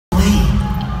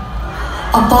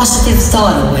a positive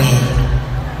thought away,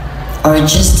 or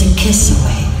just a kiss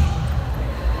away.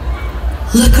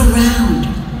 Look around,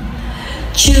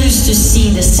 choose to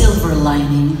see the silver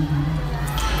lining.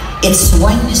 It's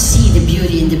when you see the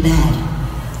beauty in the bad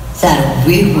that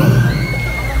we will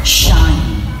shine.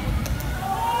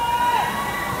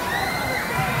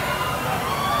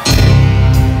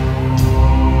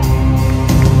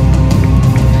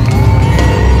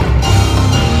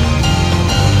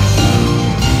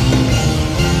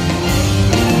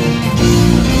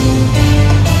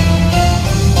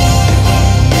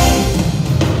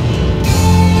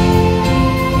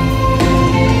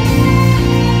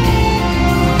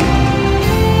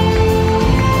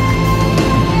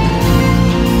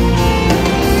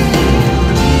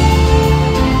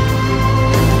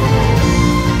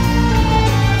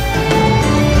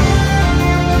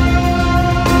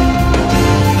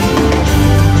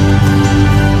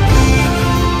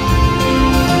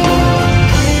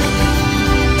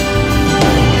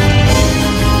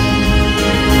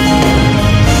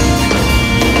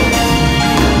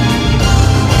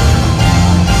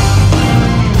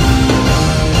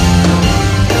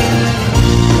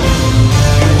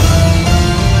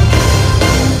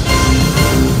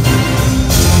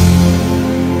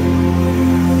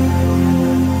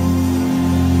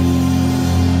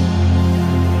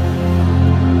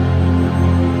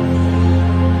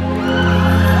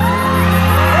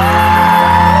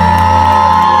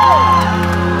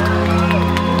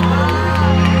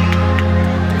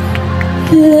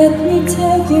 Let me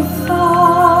take you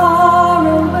far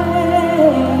away,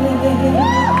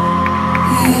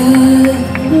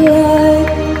 like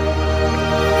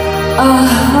a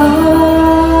holiday.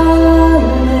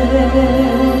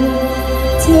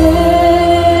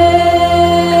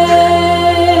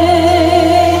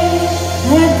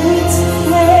 Let me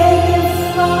take you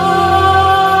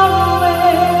far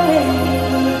away,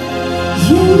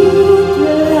 you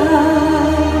blind.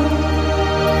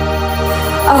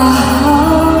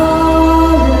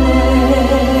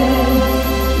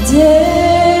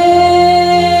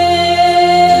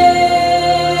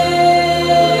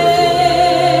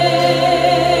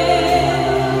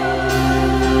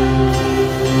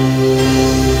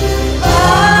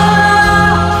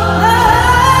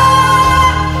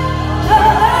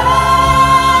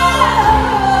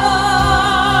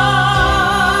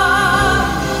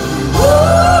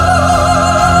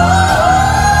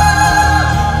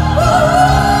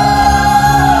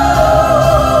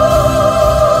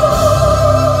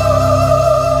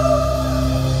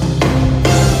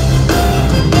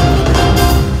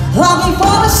 Longing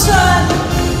for the sun,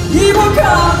 he will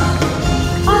come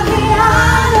on the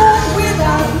island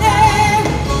without name.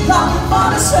 Longing for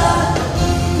the sun,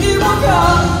 he will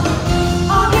come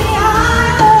on the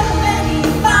island many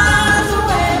miles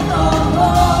away from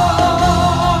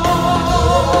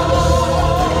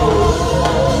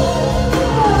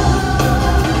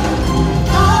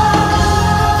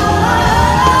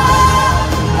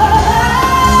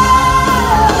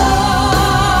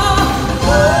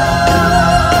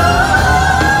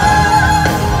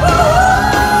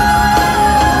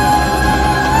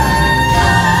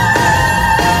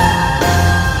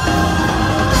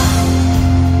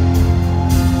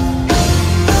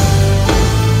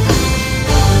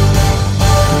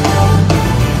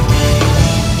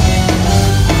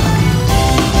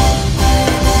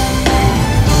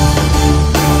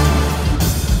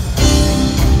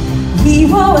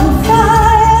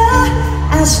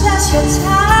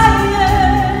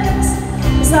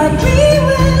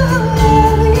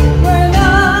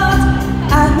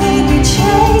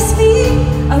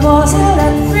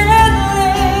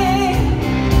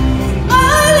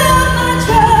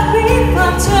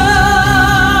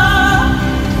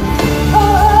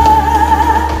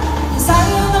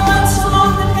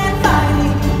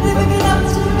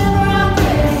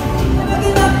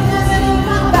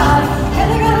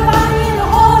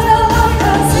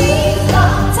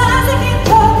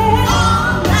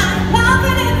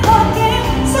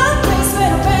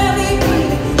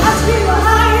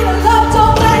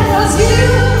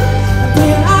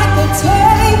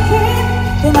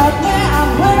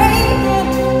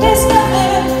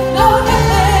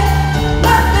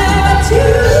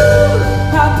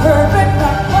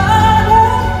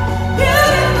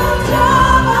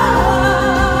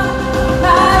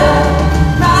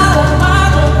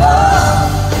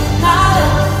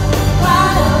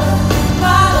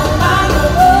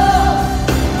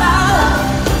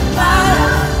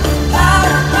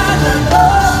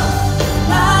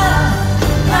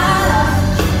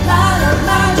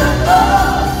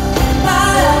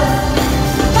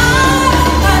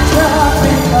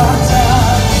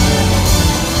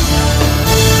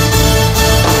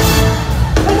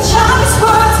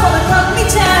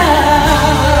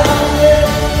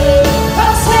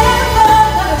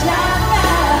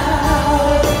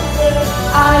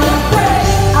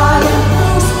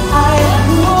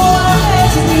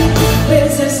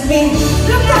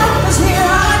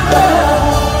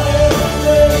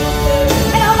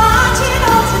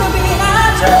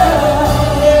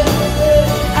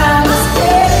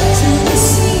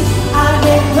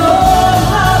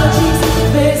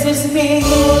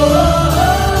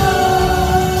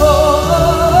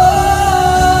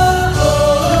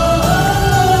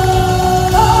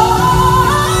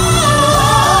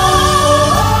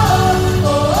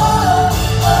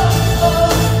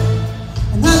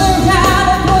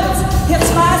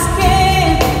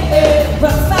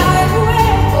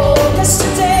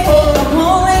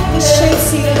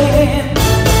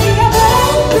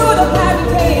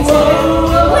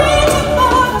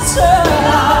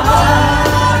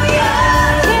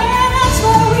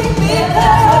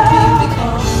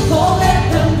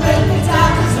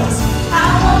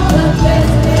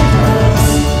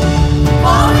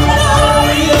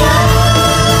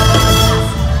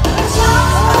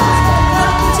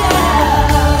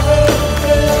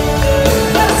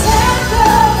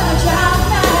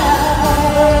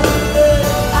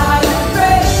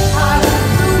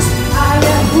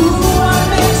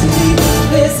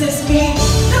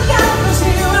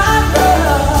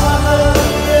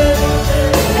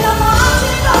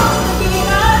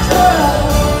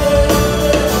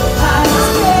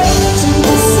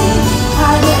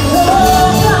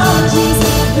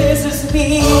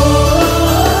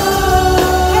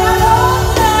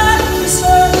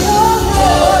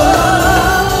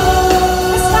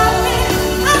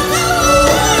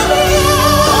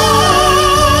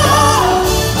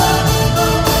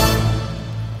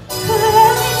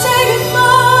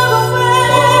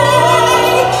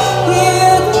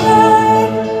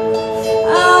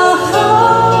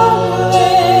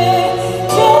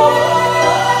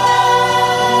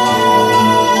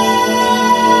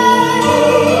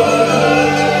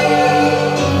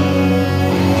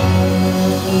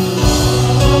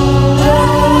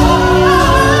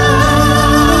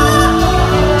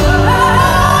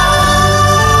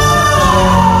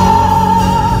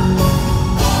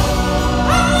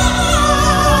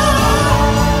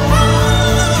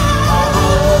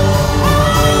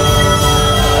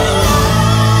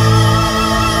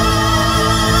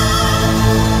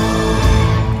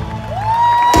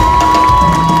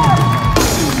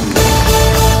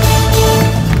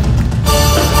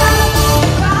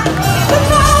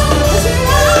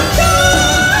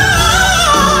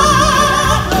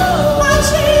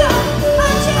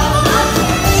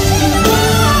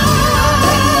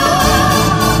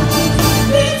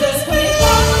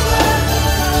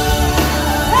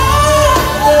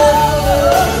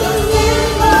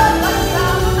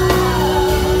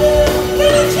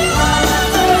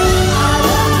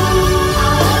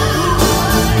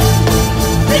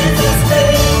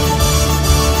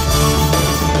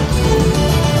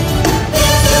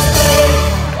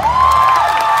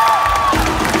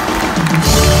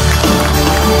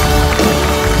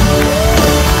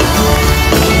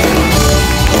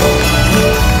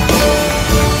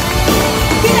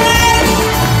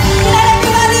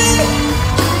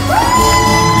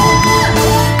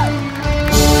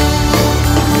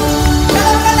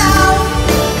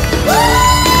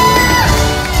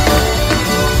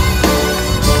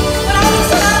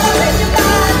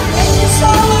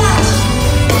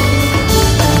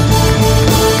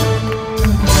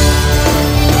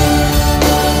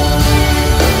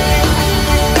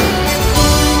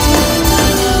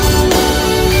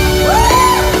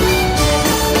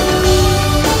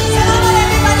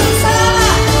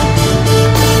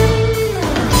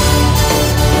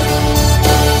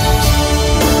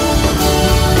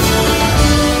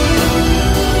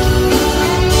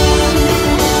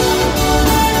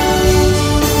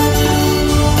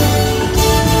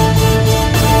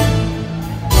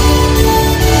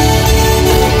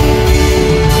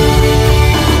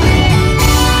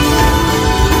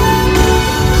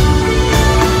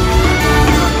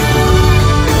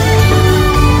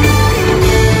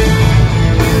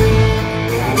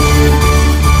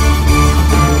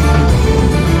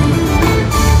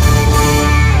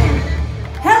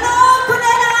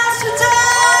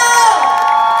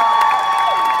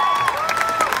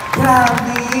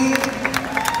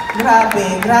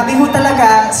grabe ho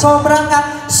talaga. Sobrang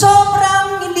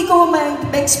hindi ko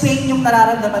ma-explain yung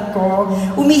nararamdaman ko.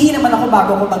 Umihi naman ako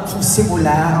bago ako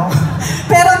magsimula.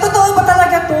 Pero totoo ba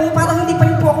talaga to? Parang hindi pa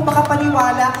rin po ako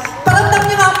makapaniwala. Paramdam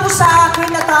niyo nga po sa akin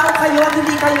na tao kayo at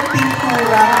hindi kayo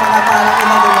pintura, mga parang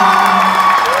inaluan.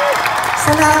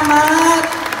 Salamat!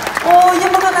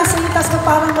 Yung mga nasa itas na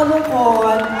parang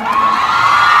malungkot.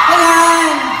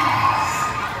 Ayan!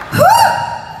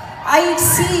 I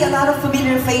see a lot of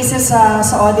familiar faces sa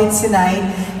audience tonight.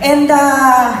 And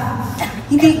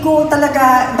hindi ko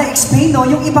talaga na-explain, no?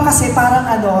 Yung iba kasi parang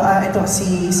ito,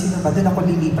 sino ba? Doon ako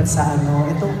lilipat sa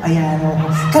ito, ayan,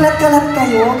 Kalat-kalat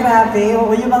kayo, grabe.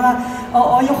 Yung mga,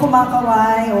 yung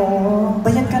kumakaway,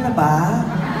 bayad ka na ba?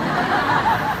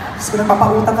 Gusto ko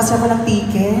nagpapautang kasi ako ng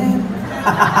ticket.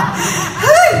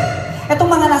 Hay! Itong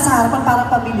mga nasa harapan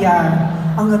parang pamilyar.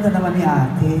 Ang ganda naman ni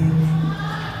ate.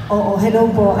 Hello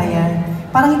po, ayan.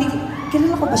 Parang hindi,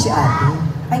 kilala ko ba si ate?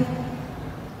 Ay,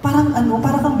 parang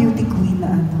parang kang beauty queen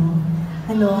na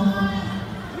Hello?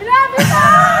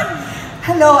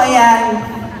 Hello, ayan.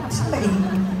 Saan ba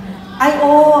Ay,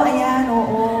 ayan,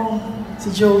 Si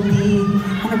Jody.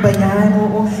 Ano ba yan?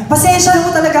 Pasensya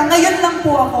mo talaga. Ngayon lang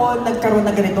po ako nagkaroon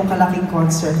ng ganitong kalaking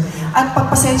concert. At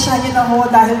pagpasensya niyo na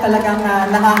dahil talagang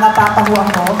nangangapa ho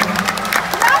ako.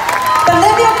 But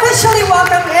let me officially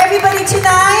welcome everybody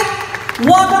tonight.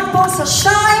 Welcome po sa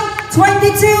Shine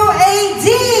 22 AD!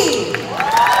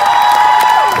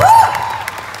 Woo!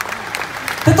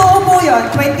 Totoo po yun,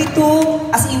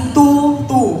 22 as in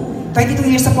 22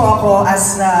 years na po ako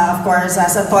as, of course,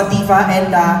 as Anton Diva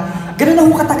and ganun na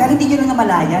ho katagal, hindi nyo na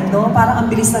namalayan, no? Parang ang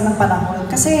bilis na ng panahon.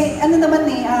 Kasi naman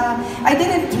I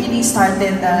didn't really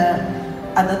started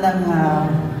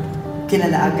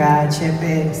kilala agad.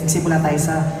 Siyempre, nagsimula tayo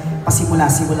sa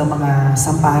pasimula-simula mga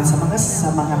sampahan sa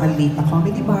mga maliliit na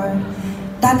comedy bar.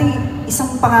 Dati,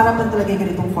 isang pangarap lang talaga yung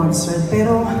ganitong concert,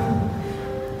 pero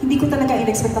hindi ko talaga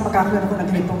in-expect na magkakaroon ako ng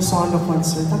ganitong solo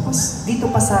concert. Tapos, dito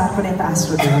pa sa Cuneta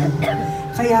Astrodome.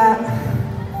 Kaya,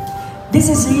 this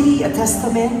is really a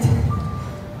testament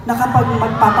na kapag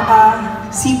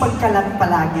magpapakasipag ka lang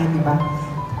palagi, di ba?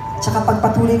 Tsaka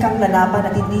pagpatuloy kang lalaban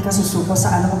at hindi ka susuko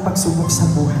sa anumang pagsubok sa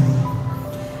buhay,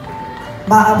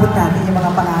 maaabot natin yung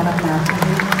mga pangarap natin.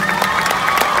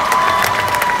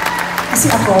 Kasi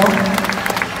ako,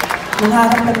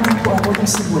 nangarap na din po ako nung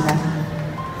simula.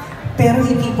 Pero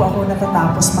hindi po ako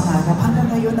natatapos mangarap.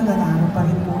 Hanggang ngayon, nangangarap pa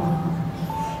rin po ako.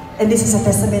 And this is a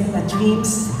testament that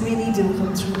dreams really do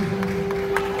come true.